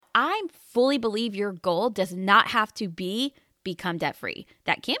I fully believe your goal does not have to become debt-free.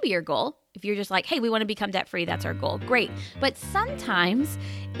 That can be your goal. If you're just like, hey, we want to become debt-free, that's our goal. Great. But sometimes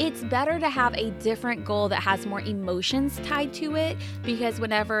it's better to have a different goal that has more emotions tied to it, because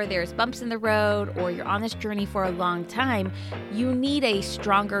whenever there's bumps in the road or you're on this journey for a long time, you need a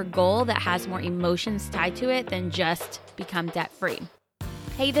stronger goal that has more emotions tied to it than just become debt-free.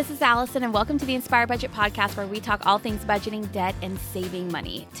 Hey, this is Allison, and welcome to the Inspire Budget Podcast, where we talk all things budgeting, debt, and saving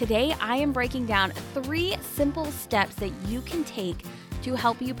money. Today, I am breaking down 3 simple steps that you can take to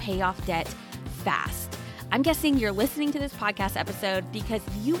help you pay off debt fast. I'm guessing you're listening to this podcast episode because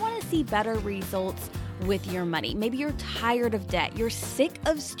you want to see better results with your money. Maybe you're tired of debt, you're sick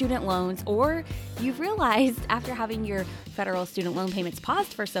of student loans, or you've realized after having your federal student loan payments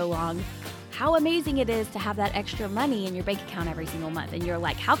paused for so long, how amazing it is to have that extra money in your bank account every single month. And you're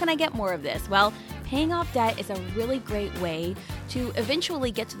like, how can I get more of this? Well, paying off debt is a really great way to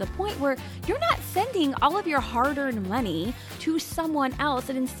eventually get to the point where you're not sending all of your hard-earned money to someone else,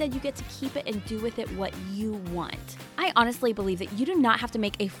 and instead you get to keep it and do with it what you want. I honestly believe that you do not have to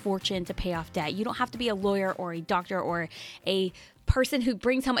make a fortune to pay off debt. You don't have to be a lawyer or a doctor or a person who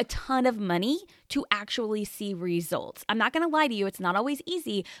brings home a ton of money to actually see results. I'm not going to lie to you, it's not always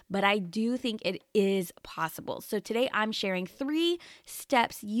easy, but I do think it is possible. So today I'm sharing 3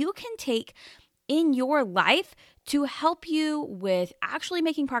 steps you can take in your life to help you with actually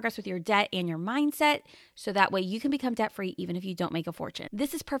making progress with your debt and your mindset, so that way you can become debt-free even if you don't make a fortune.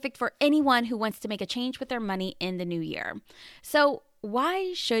 This is perfect for anyone who wants to make a change with their money in the new year. So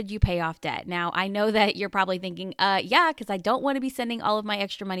why should you pay off debt? Now, I know that you're probably thinking, because I don't want to be sending all of my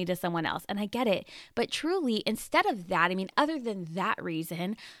extra money to someone else. And I get it. But truly, instead of that, other than that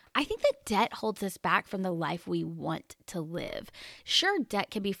reason, I think that debt holds us back from the life we want to live. Sure,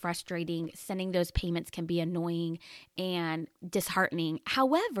 debt can be frustrating. Sending those payments can be annoying and disheartening.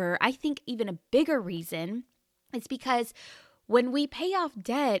 However, I think even a bigger reason is because when we pay off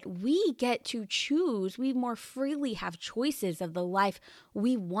debt, we get to choose. We more freely have choices of the life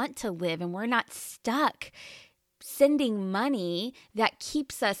we want to live, and we're not stuck sending money that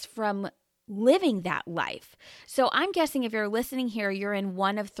keeps us from living that life. So I'm guessing if you're listening here, you're in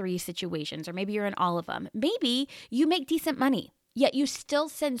one of 3 situations, or maybe you're in all of them. Maybe you make decent money, yet you still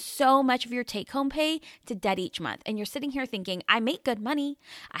send so much of your take-home pay to debt each month. And you're sitting here thinking, I make good money,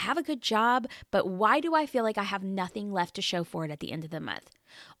 I have a good job, but why do I feel like I have nothing left to show for it at the end of the month?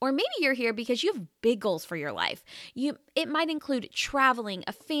 Or maybe you're here because you have big goals for your life. It might include traveling,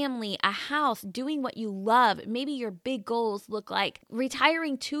 a family, a house, doing what you love. Maybe your big goals look like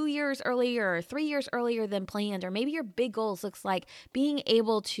retiring 2 years earlier or 3 years earlier than planned. Or maybe your big goals looks like being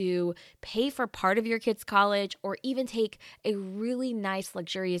able to pay for part of your kid's college, or even take a really nice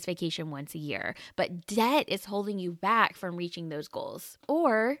luxurious vacation once a year. But debt is holding you back from reaching those goals.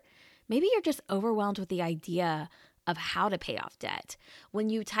 Or maybe you're just overwhelmed with the idea of how to pay off debt. When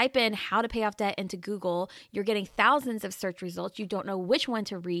you type in how to pay off debt into Google, you're getting thousands of search results. You don't know which one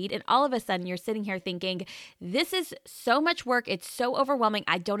to read. And all of a sudden you're sitting here thinking, this is so much work. It's so overwhelming.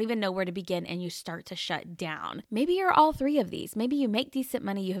 I don't even know where to begin. And you start to shut down. Maybe you're all 3 of these. Maybe you make decent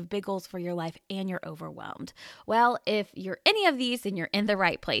money, you have big goals for your life, and you're overwhelmed. Well, if you're any of these, then you're in the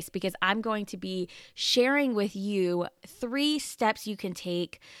right place, because I'm going to be sharing with you 3 steps you can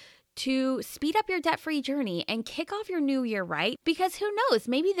take to speed up your debt-free journey and kick off your new year right. Because who knows,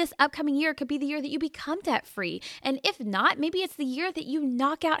 maybe this upcoming year could be the year that you become debt-free. And if not, maybe it's the year that you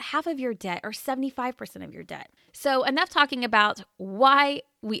knock out half of your debt or 75% of your debt. So enough talking about why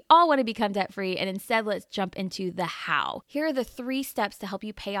we all want to become debt-free, and instead let's jump into the how. Here are the 3 steps to help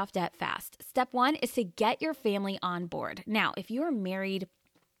you pay off debt fast. Step 1 is to get your family on board. Now, if you're married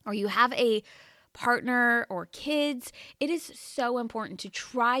or you have a partner or kids, it is so important to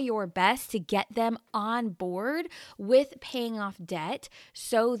try your best to get them on board with paying off debt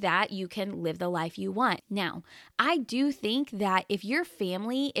so that you can live the life you want. Now, I do think that if your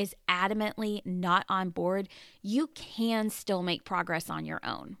family is adamantly not on board, you can still make progress on your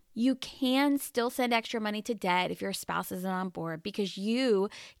own. You can still send extra money to debt if your spouse isn't on board, because you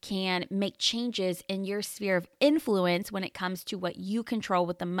can make changes in your sphere of influence when it comes to what you control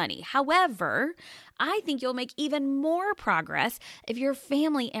with the money. However, I think you'll make even more progress if your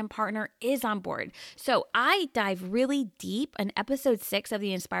family and partner is on board. So I dive really deep in episode 6 of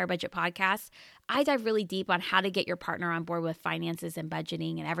the Inspire Budget podcast. I dive really deep on how to get your partner on board with finances and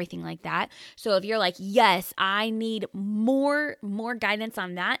budgeting and everything like that. So if you're like, yes, I need more guidance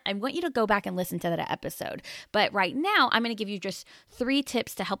on that, I want you to go back and listen to that episode. But right now, I'm going to give you just 3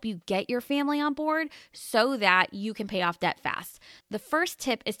 tips to help you get your family on board so that you can pay off debt fast. The first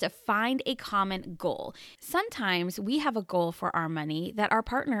tip is to find a common goal. goal. Sometimes we have a goal for our money that our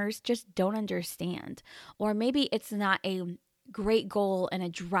partners just don't understand, or maybe it's not a great goal and a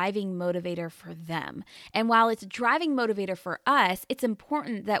driving motivator for them. And while it's a driving motivator for us, it's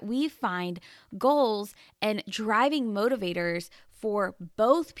important that we find goals and driving motivators for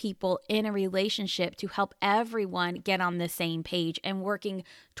both people in a relationship to help everyone get on the same page and working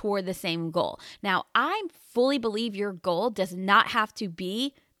toward the same goal. Now, I fully believe your goal does not have to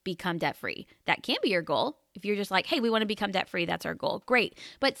be become debt-free. That can be your goal. If you're just like, hey, we want to become debt-free, that's our goal. Great.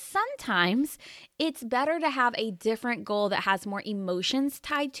 But sometimes it's better to have a different goal that has more emotions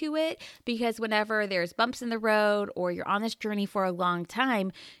tied to it, because whenever there's bumps in the road or you're on this journey for a long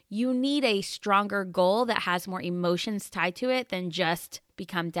time, you need a stronger goal that has more emotions tied to it than just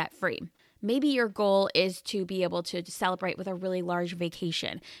become debt-free. Maybe your goal is to be able to celebrate with a really large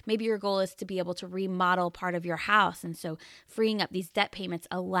vacation. Maybe your goal is to be able to remodel part of your house. And so freeing up these debt payments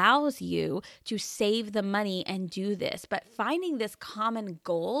allows you to save the money and do this. But finding this common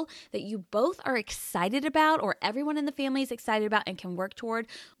goal that you both are excited about, or everyone in the family is excited about and can work toward,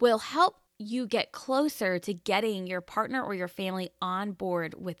 will help you get closer to getting your partner or your family on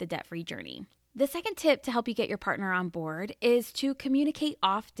board with the debt-free journey. The second tip to help you get your partner on board is to communicate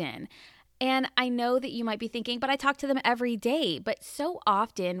often. And I know that you might be thinking, but I talk to them every day. But so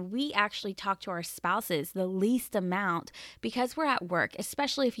often we actually talk to our spouses the least amount because we're at work,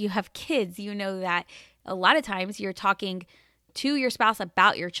 especially if you have kids. You know that a lot of times you're talking to your spouse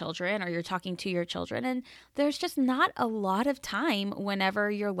about your children, or you're talking to your children, and there's just not a lot of time whenever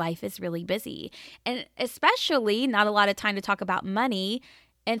your life is really busy. And especially not a lot of time to talk about money.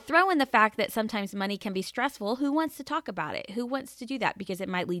 And throw in the fact that sometimes money can be stressful. Who wants to talk about it? Who wants to do that? Because it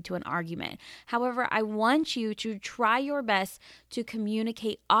might lead to an argument. However, I want you to try your best to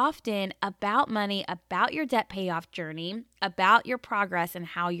communicate often about money, about your debt payoff journey, about your progress and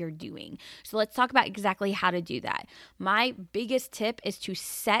how you're doing. So let's talk about exactly how to do that. My biggest tip is to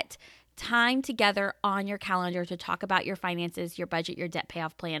set time together on your calendar to talk about your finances, your budget, your debt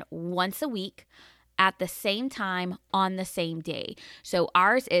payoff plan once a week, at the same time on the same day. So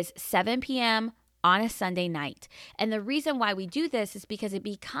ours is 7 p.m. on a Sunday night. And the reason why we do this is because it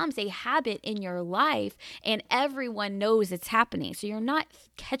becomes a habit in your life and everyone knows it's happening. So you're not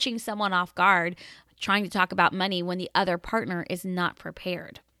catching someone off guard trying to talk about money when the other partner is not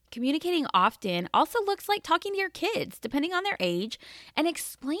prepared. Communicating often also looks like talking to your kids, depending on their age, and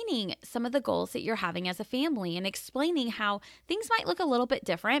explaining some of the goals that you're having as a family and explaining how things might look a little bit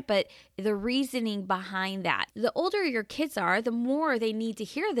different, but the reasoning behind that. The older your kids are, the more they need to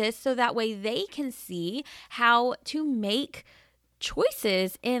hear this so that way they can see how to make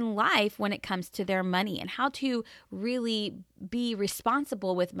choices in life when it comes to their money and how to really be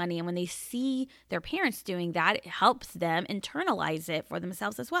responsible with money. And when they see their parents doing that, it helps them internalize it for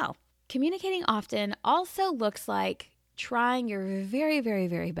themselves as well. Communicating often also looks like trying your very, very,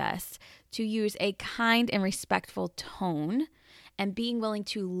 very best to use a kind and respectful tone and being willing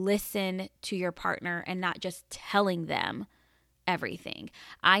to listen to your partner and not just telling them everything.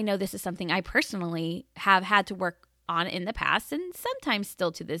 I know this is something I personally have had to work on in the past and sometimes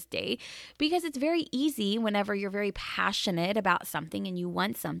still to this day, because it's very easy whenever you're very passionate about something and you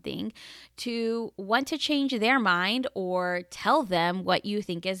want something to want to change their mind or tell them what you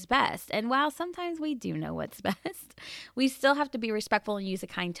think is best. And while sometimes we do know what's best, we still have to be respectful and use a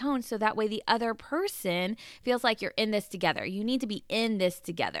kind tone so that way the other person feels like you're in this together. You need to be in this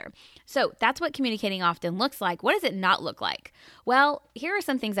together. So that's what communicating often looks like. What does it not look like? Well, here are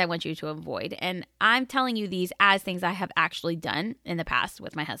some things I want you to avoid. And I'm telling you these as things I have actually done in the past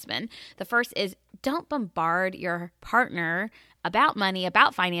with my husband. The first is don't bombard your partner about money,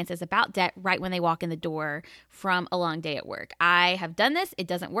 about finances, about debt right when they walk in the door from a long day at work. I have done this. It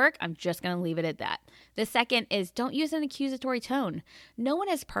doesn't work. I'm just going to leave it at that. The second is don't use an accusatory tone. No one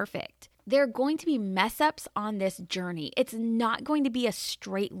is perfect. There are going to be mess ups on this journey. It's not going to be a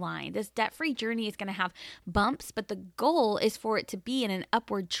straight line. This debt-free journey is going to have bumps, but the goal is for it to be in an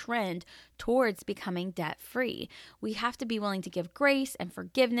upward trend towards becoming debt-free. We have to be willing to give grace and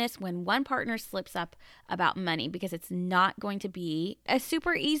forgiveness when one partner slips up about money, because it's not going to be a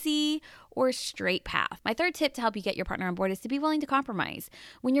super easy or straight path. My third tip to help you get your partner on board is to be willing to compromise.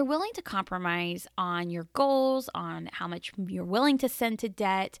 When you're willing to compromise on your goals, on how much you're willing to send to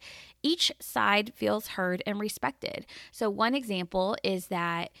debt, each side feels heard and respected. So one example is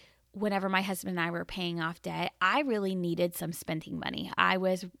that whenever my husband and I were paying off debt, I really needed some spending money. I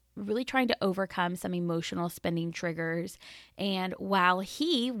was really trying to overcome some emotional spending triggers. And while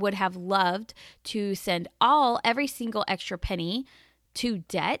he would have loved to send every single extra penny to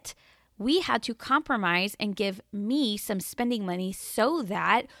debt, we had to compromise and give me some spending money so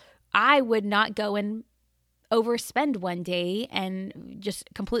that I would not go and overspend one day and just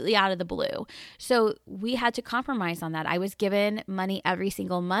completely out of the blue. So we had to compromise on that. I was given money every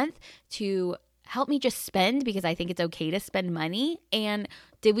single month to help me just spend because I think it's okay to spend money. And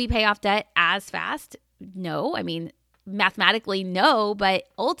did we pay off debt as fast? No. I mean, mathematically, no, but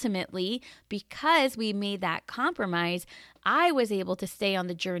ultimately, because we made that compromise, I was able to stay on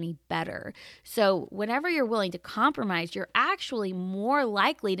the journey better. So whenever you're willing to compromise, you're actually more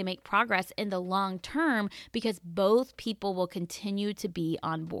likely to make progress in the long term because both people will continue to be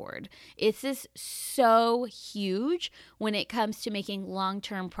on board. It's just so huge when it comes to making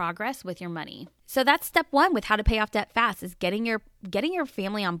long-term progress with your money. So that's step one with how to pay off debt fast, is getting your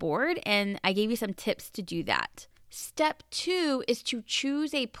family on board. And I gave you some tips to do that. Step two is to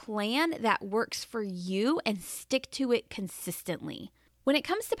choose a plan that works for you and stick to it consistently. When it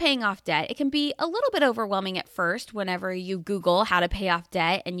comes to paying off debt, it can be a little bit overwhelming at first whenever you Google how to pay off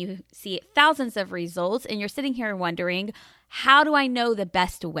debt and you see thousands of results and you're sitting here wondering, how do I know the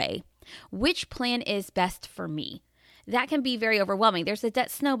best way? Which plan is best for me? That can be very overwhelming. There's a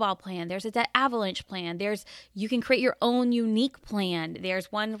debt snowball plan. There's a debt avalanche plan. You can create your own unique plan.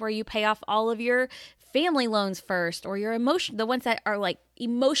 There's one where you pay off all of your family loans first, or the ones that are like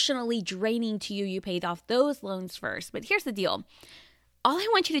emotionally draining to you, you paid off those loans first. But here's the deal. All I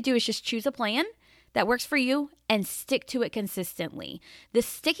want you to do is just choose a plan that works for you and stick to it consistently. The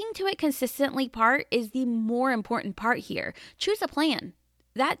sticking to it consistently part is the more important part here. Choose a plan.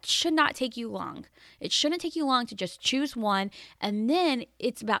 That should not take you long. It shouldn't take you long to just choose one, and then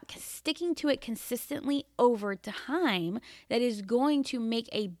it's about sticking to it consistently over time that is going to make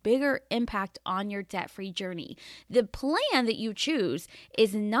a bigger impact on your debt-free journey. The plan that you choose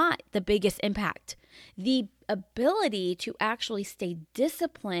is not the biggest impact. The ability to actually stay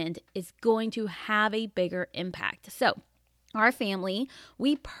disciplined is going to have a bigger impact. So, our family,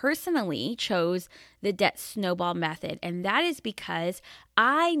 we personally chose the debt snowball method, and that is because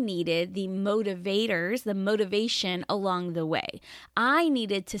I needed the motivation along the way. I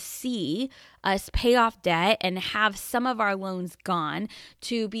needed to see us pay off debt and have some of our loans gone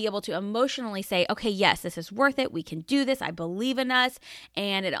to be able to emotionally say, okay, yes, this is worth it. We can do this. I believe in us.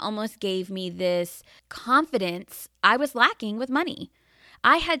 And it almost gave me this confidence I was lacking with money.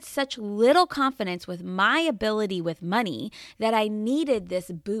 I had such little confidence with my ability with money that I needed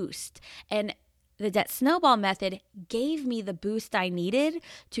this boost. And the debt snowball method gave me the boost I needed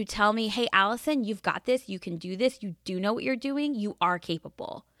to tell me, hey, Allison, you've got this. You can do this. You do know what you're doing. You are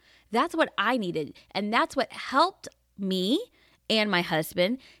capable. That's what I needed. And that's what helped me and my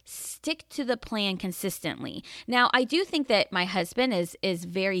husband stick to the plan consistently. Now, I do think that my husband is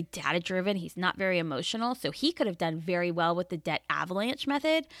very data-driven. He's not very emotional, so he could have done very well with the debt avalanche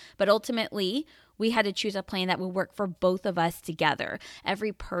method, but ultimately, we had to choose a plan that would work for both of us together.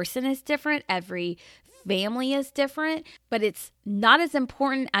 Every person is different. Every family is different, but it's not as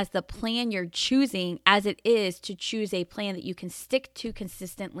important as the plan you're choosing as it is to choose a plan that you can stick to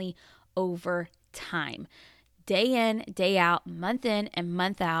consistently over time. Day in, day out, month in and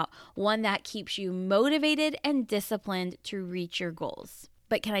month out, one that keeps you motivated and disciplined to reach your goals.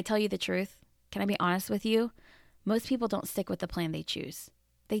 But can I tell you the truth? Can I be honest with you? Most people don't stick with the plan they choose.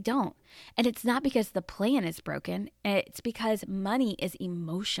 They don't. And it's not because the plan is broken. It's because money is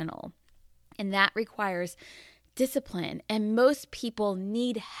emotional. And that requires discipline. And most people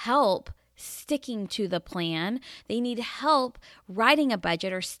need help sticking to the plan. They need help writing a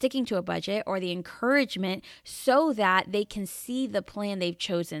budget or sticking to a budget or the encouragement so that they can see the plan they've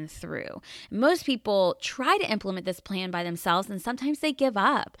chosen through. Most people try to implement this plan by themselves, and sometimes they give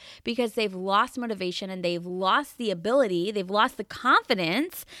up because they've lost motivation and they've lost the ability, they've lost the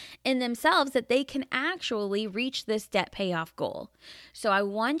confidence in themselves that they can actually reach this debt payoff goal. So I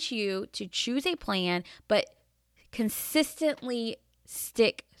want you to choose a plan, but consistently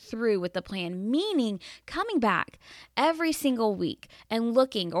stick through with the plan, meaning coming back every single week and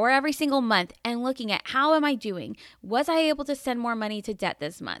looking, or every single month and looking at how am I doing? Was I able to send more money to debt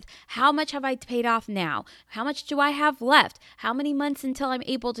this month? How much have I paid off now? How much do I have left? How many months until I'm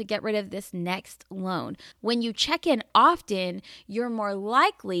able to get rid of this next loan? When you check in often, you're more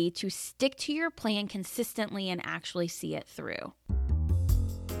likely to stick to your plan consistently and actually see it through.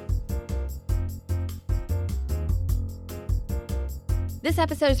 This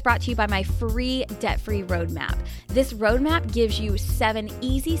episode is brought to you by my free debt-free roadmap. This roadmap gives you 7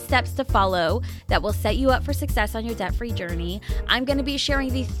 easy steps to follow that will set you up for success on your debt-free journey. I'm going to be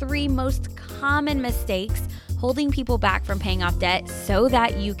sharing the 3 most common mistakes holding people back from paying off debt so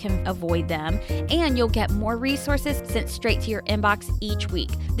that you can avoid them, and you'll get more resources sent straight to your inbox each week.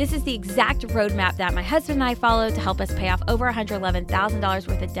 This is the exact roadmap that my husband and I followed to help us pay off over $111,000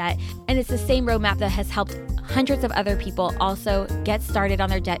 worth of debt, and it's the same roadmap that has helped hundreds of other people also get started on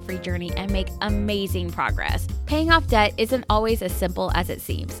their debt-free journey and make amazing progress. Paying off debt isn't always as simple as it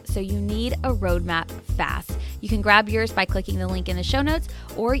seems, so you need a roadmap fast. You can grab yours by clicking the link in the show notes,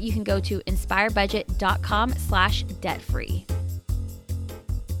 or you can go to inspirebudget.com/debt-free.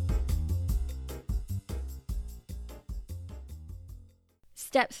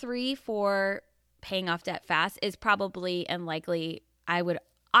 Step 3 for paying off debt fast is probably and likely, I would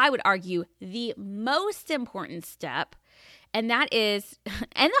argue, the most important step. And that is,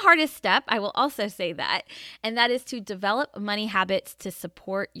 and the hardest step, I will also say that, and that is to develop money habits to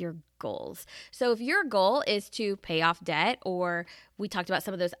support your goals. So if your goal is to pay off debt, or we talked about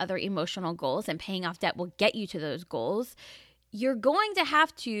some of those other emotional goals, and paying off debt will get you to those goals, you're going to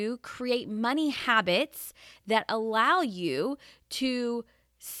have to create money habits that allow you to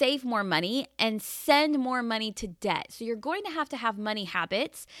save more money and send more money to debt. So you're going to have money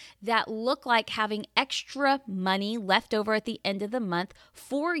habits that look like having extra money left over at the end of the month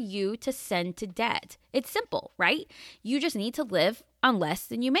for you to send to debt. It's simple, right? You just need to live on less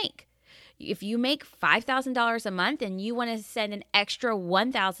than you make. If you make $5,000 a month and you want to send an extra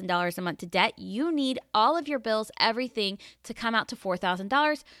 $1,000 a month to debt, you need all of your bills, everything, to come out to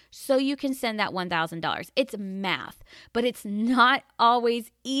 $4,000 so you can send that $1,000. It's math, but it's not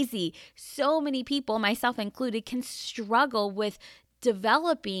always easy. So many people, myself included, can struggle with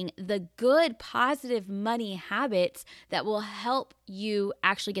developing the good, positive money habits that will help you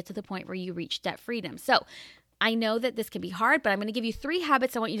actually get to the point where you reach debt freedom. So I know that this can be hard, but I'm going to give you 3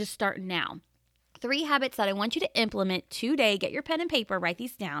 habits I want you to start now. 3 habits that I want you to implement today. Get your pen and paper, write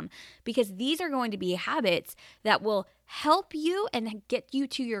these down, because these are going to be habits that will help you and get you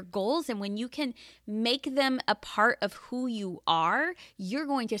to your goals. And when you can make them a part of who you are, you're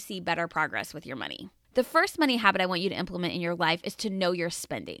going to see better progress with your money. The first money habit I want you to implement in your life is to know your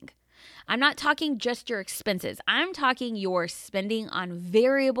spending. I'm not talking just your expenses. I'm talking your spending on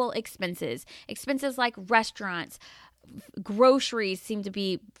variable expenses. Expenses like restaurants, groceries seem to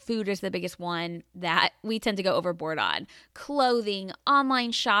be, food is the biggest one that we tend to go overboard on. Clothing,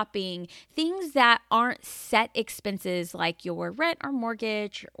 online shopping, things that aren't set expenses like your rent or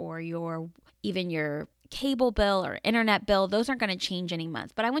mortgage or even your cable bill or internet bill. Those aren't going to change any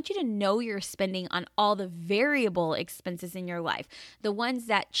month. But I want you to know your spending on all the variable expenses in your life, the ones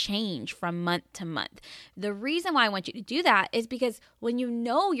that change from month to month. The reason why I want you to do that is because when you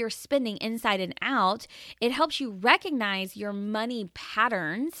know your spending inside and out, it helps you recognize your money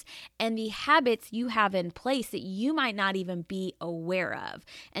patterns and the habits you have in place that you might not even be aware of.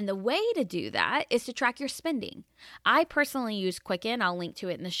 And the way to do that is to track your spending. I personally use Quicken. I'll link to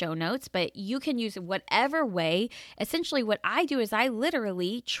it in the show notes, but you can use whatever way. Essentially, what I do is I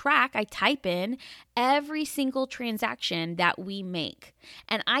literally I type in every single transaction that we make,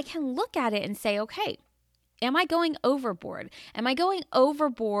 and I can look at it and say, okay, am I going overboard? Am I going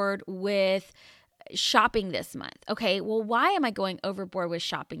overboard with shopping this month? Okay, well, why am I going overboard with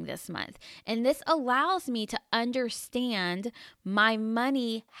shopping this month? And this allows me to understand my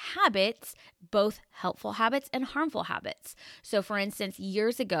money habits, both helpful habits and harmful habits. So for instance,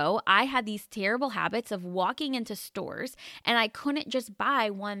 years ago, I had these terrible habits of walking into stores and I couldn't just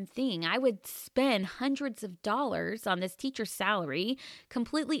buy one thing. I would spend hundreds of dollars on this teacher's salary,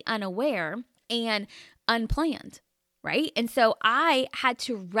 completely unaware and unplanned. Right? And so I had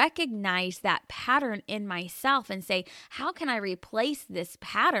to recognize that pattern in myself and say, how can I replace this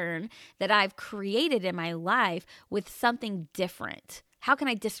pattern that I've created in my life with something different? How can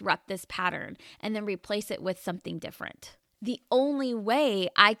I disrupt this pattern and then replace it with something different? The only way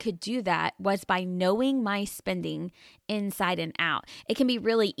I could do that was by knowing my spending inside and out. It can be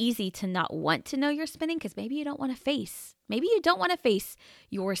really easy to not want to know your spending because maybe you don't want to face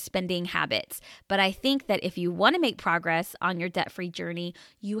your spending habits. But I think that if you want to make progress on your debt-free journey,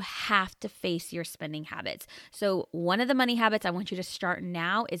 you have to face your spending habits. So one of the money habits I want you to start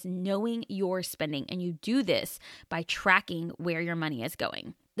now is knowing your spending. And you do this by tracking where your money is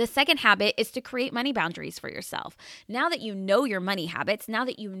going. The second habit is to create money boundaries for yourself. Now that you know your money habits, now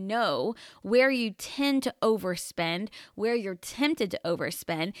that you know where you tend to overspend, where you're tempted to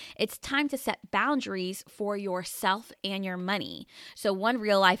overspend, it's time to set boundaries for yourself and your money. So one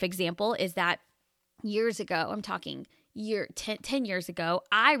real life example is that years ago, I'm talking 10 years ago,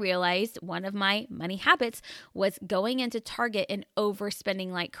 I realized one of my money habits was going into Target and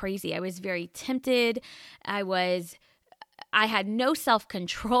overspending like crazy. I was very tempted. I was I had no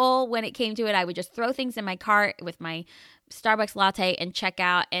self-control when it came to it. I would just throw things in my cart with my Starbucks latte and check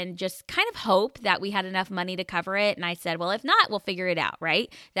out and just kind of hope that we had enough money to cover it. And I said, well, if not, we'll figure it out,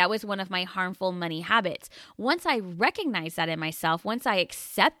 right? That was one of my harmful money habits. Once I recognized that in myself, once I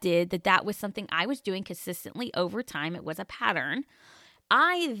accepted that that was something I was doing consistently over time, it was a pattern,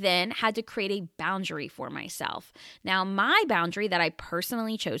 I then had to create a boundary for myself. Now, my boundary that I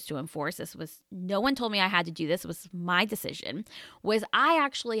personally chose to enforce, no one told me I had to do this, it was my decision, was I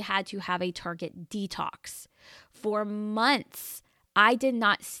actually had to have a Target detox. For months, I did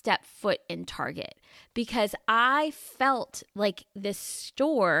not step foot in Target because I felt like this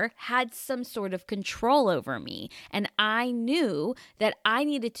store had some sort of control over me. And I knew that I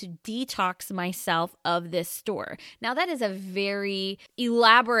needed to detox myself of this store. Now, that is a very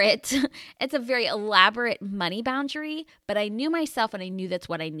elaborate money boundary, but I knew myself and I knew that's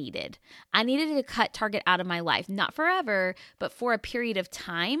what I needed. I needed to cut Target out of my life, not forever, but for a period of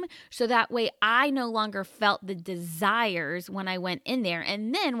time. So that way I no longer felt the desires when I went in there.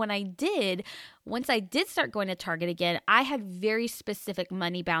 And then once I did start going to Target again, I had very specific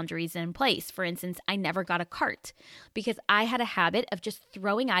money boundaries in place. For instance, I never got a cart because I had a habit of just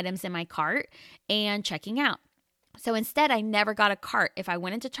throwing items in my cart and checking out. So instead, I never got a cart. If I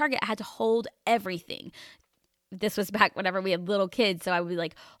went into Target, I had to hold everything. This was back whenever we had little kids, so I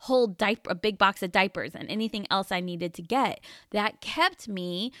would hold a big box of diapers and anything else I needed to get. That kept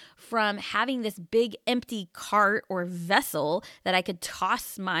me from having this big empty cart or vessel that I could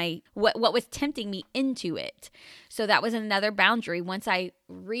toss what was tempting me into it. So that was another boundary. Once I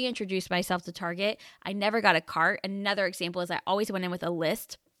reintroduced myself to Target, I never got a cart. Another example is I always went in with a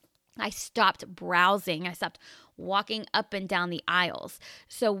list. I stopped browsing. I stopped walking up and down the aisles.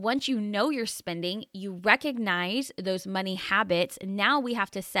 So once you know you're spending, you recognize those money habits. Now we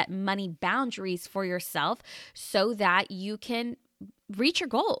have to set money boundaries for yourself so that you can reach your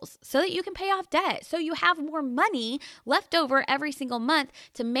goals, so that you can pay off debt, so you have more money left over every single month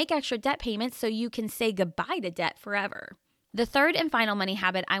to make extra debt payments so you can say goodbye to debt forever. The third and final money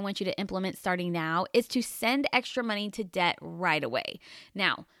habit I want you to implement starting now is to send extra money to debt right away.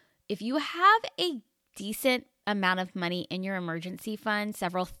 Now, if you have a decent amount of money in your emergency fund,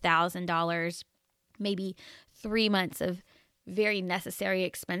 several $1,000s, maybe 3 months of very necessary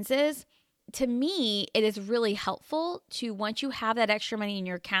expenses, to me, it is really helpful to, once you have that extra money in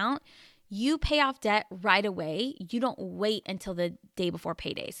your account, you pay off debt right away. You don't wait until the day before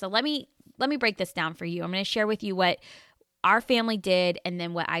payday. So let me break this down for you. I'm going to share with you what our family did and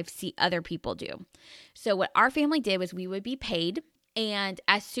then what I've seen other people do. So what our family did was we would be paid. And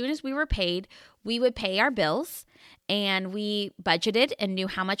as soon as we were paid, we would pay our bills, and we budgeted and knew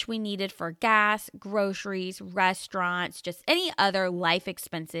how much we needed for gas, groceries, restaurants, just any other life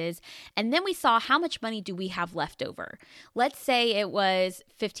expenses. And then we saw how much money do we have left over. Let's say it was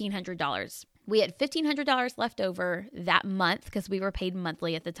 $1,500. We had $1,500 left over that month because we were paid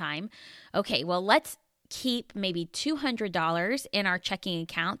monthly at the time. Okay, well, let's keep maybe $200 in our checking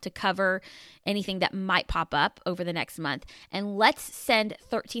account to cover anything that might pop up over the next month. And let's send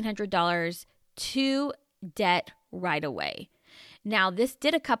 $1,300 to debt right away. Now, this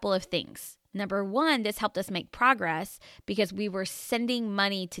did a couple of things. Number one, this helped us make progress because we were sending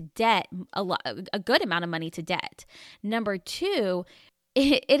money to debt, a good amount of money to debt. Number two,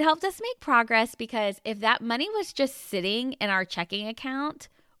 it helped us make progress because if that money was just sitting in our checking account,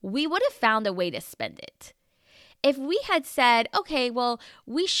 we would have found a way to spend it. If we had said, okay, well,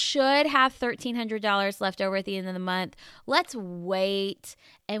 we should have $1,300 left over at the end of the month, let's wait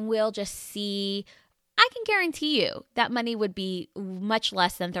and we'll just see, I can guarantee you that money would be much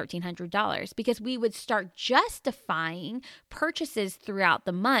less than $1,300 because we would start justifying purchases throughout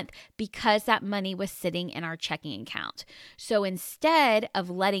the month because that money was sitting in our checking account. So instead of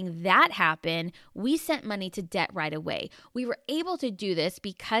letting that happen, we sent money to debt right away. We were able to do this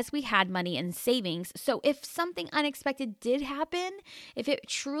because we had money in savings. So if something unexpected did happen, if it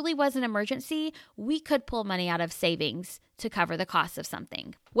truly was an emergency, we could pull money out of savings to cover the cost of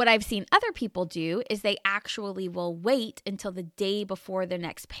something. What I've seen other people do is they actually will wait until the day before their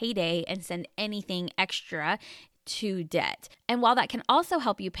next payday and send anything extra to debt. And while that can also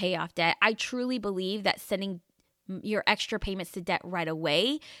help you pay off debt, I truly believe that sending your extra payments to debt right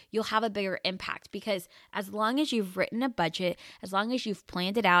away, you'll have a bigger impact because as long as you've written a budget, as long as you've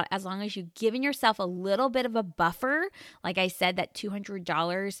planned it out, as long as you've given yourself a little bit of a buffer, like I said, that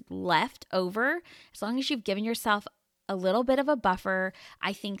 $200 left over, as long as you've given yourself a little bit of a buffer,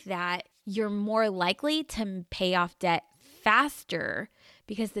 I think that you're more likely to pay off debt faster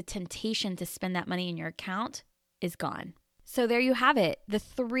because the temptation to spend that money in your account is gone. So there you have it, the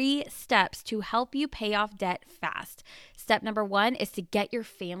 3 steps to help you pay off debt fast. Step number 1 is to get your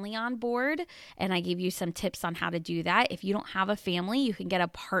family on board. And I gave you some tips on how to do that. If you don't have a family, you can get a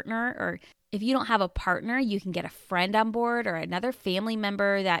partner, or if you don't have a partner, you can get a friend on board or another family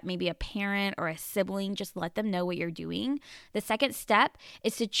member that may be a parent or a sibling. Just let them know what you're doing. The second step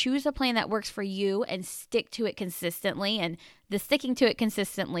is to choose a plan that works for you and stick to it consistently. And the sticking to it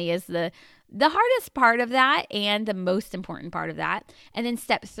consistently is the hardest part of that and the most important part of that. And then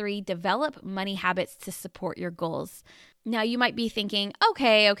step 3, develop money habits to support your goals. Now you might be thinking,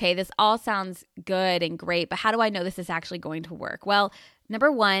 okay, this all sounds good and great, but how do I know this is actually going to work? Well,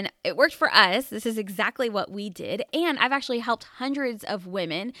 number 1, it worked for us. This is exactly what we did. And I've actually helped hundreds of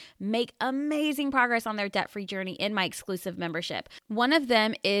women make amazing progress on their debt-free journey in my exclusive membership. One of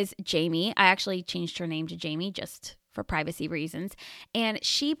them is Jamie. I actually changed her name to Jamie just for privacy reasons. And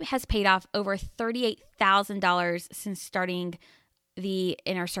she has paid off over $38,000 since starting the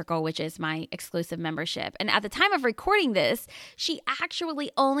Inner Circle, which is my exclusive membership. And at the time of recording this, she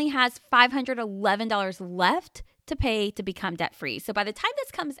actually only has $511 left to pay to become debt-free. So by the time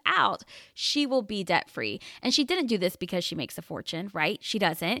this comes out, she will be debt-free. And she didn't do this because she makes a fortune, right? She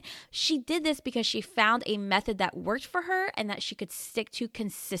doesn't. She did this because she found a method that worked for her and that she could stick to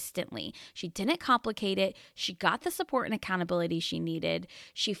consistently. She didn't complicate it. She got the support and accountability she needed.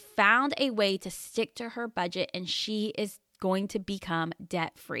 She found a way to stick to her budget, and she is going to become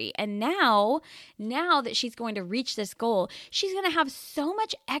debt-free. And now that she's going to reach this goal, she's going to have so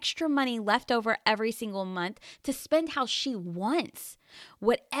much extra money left over every single month to spend how she wants.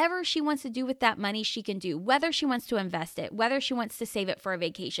 Whatever she wants to do with that money, she can do. Whether she wants to invest it, whether she wants to save it for a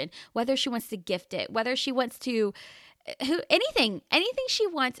vacation, whether she wants to gift it, whether she wants to anything she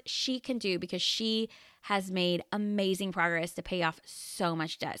wants, she can do, because she has made amazing progress to pay off so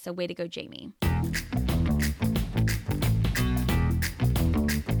much debt. So way to go, Jamie.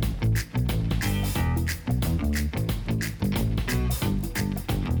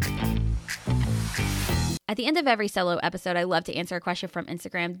 At the end of every solo episode, I love to answer a question from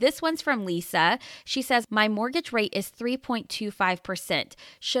Instagram. This one's from Lisa. She says, my mortgage rate is 3.25%.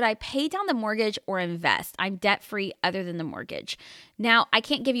 Should I pay down the mortgage or invest? I'm debt-free other than the mortgage. Now, I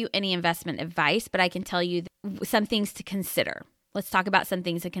can't give you any investment advice, but I can tell you some things to consider. Let's talk about some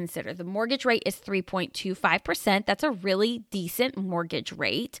things to consider. The mortgage rate is 3.25%. That's a really decent mortgage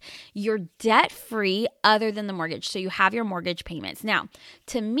rate. You're debt-free other than the mortgage, so you have your mortgage payments. Now,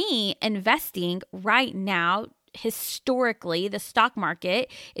 to me, investing right now, historically, the stock market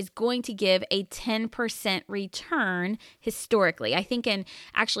is going to give a 10% return historically. I think in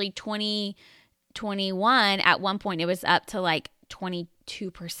actually 2021, at one point, it was up to like 22%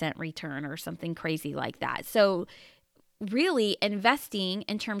 return or something crazy like that. So really, investing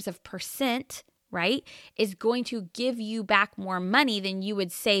in terms of percent, right, is going to give you back more money than you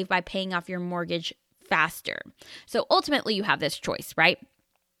would save by paying off your mortgage faster. So ultimately, you have this choice, right?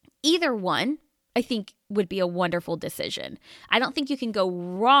 Either one, I think, would be a wonderful decision. I don't think you can go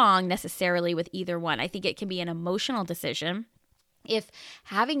wrong necessarily with either one. I think it can be an emotional decision. If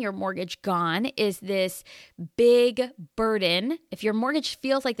having your mortgage gone is this big burden, if your mortgage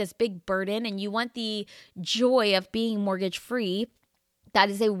feels like this big burden and you want the joy of being mortgage free,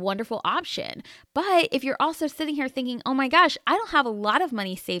 that is a wonderful option. But if you're also sitting here thinking, oh my gosh, I don't have a lot of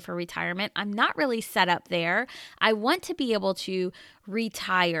money saved for retirement, I'm not really set up there, I want to be able to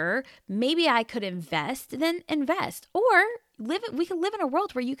retire, maybe I could invest, then invest. Or we could live in a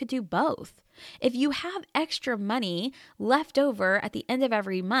world where you could do both. If you have extra money left over at the end of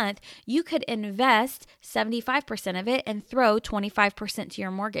every month, you could invest 75% of it and throw 25% to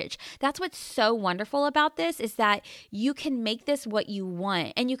your mortgage. That's what's so wonderful about this, is that you can make this what you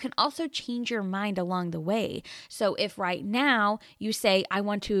want, and you can also change your mind along the way. So if right now you say, I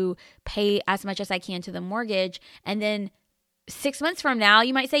want to pay as much as I can to the mortgage, and then 6 months from now,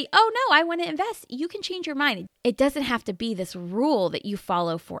 you might say, oh no, I want to invest. You can change your mind. It doesn't have to be this rule that you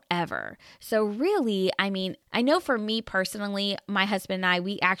follow forever. So really, I mean, I know for me personally, my husband and I,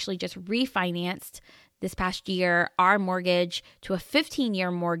 we actually just refinanced this past year our mortgage to a 15-year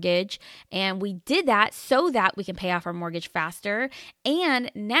mortgage. And we did that so that we can pay off our mortgage faster.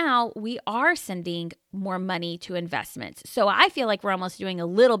 And now we are sending more money to investments. So I feel like we're almost doing a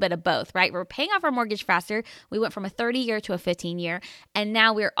little bit of both, right? We're paying off our mortgage faster. We went from a 30-year to a 15-year. And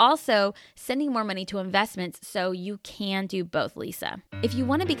now we're also sending more money to investments. So you can do both, Lisa. If you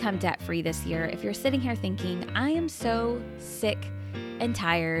want to become debt-free this year, if you're sitting here thinking, I am so sick and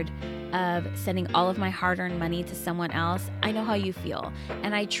tired of sending all of my hard-earned money to someone else. I know how you feel.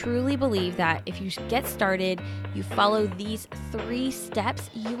 And I truly believe that if you get started, you follow these 3 steps,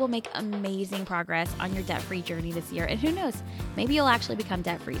 you will make amazing progress on your debt-free journey this year. And who knows, maybe you'll actually become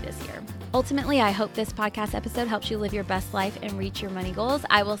debt-free this year. Ultimately, I hope this podcast episode helps you live your best life and reach your money goals.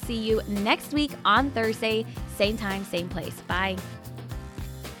 I will see you next week on Thursday, same time, same place. Bye.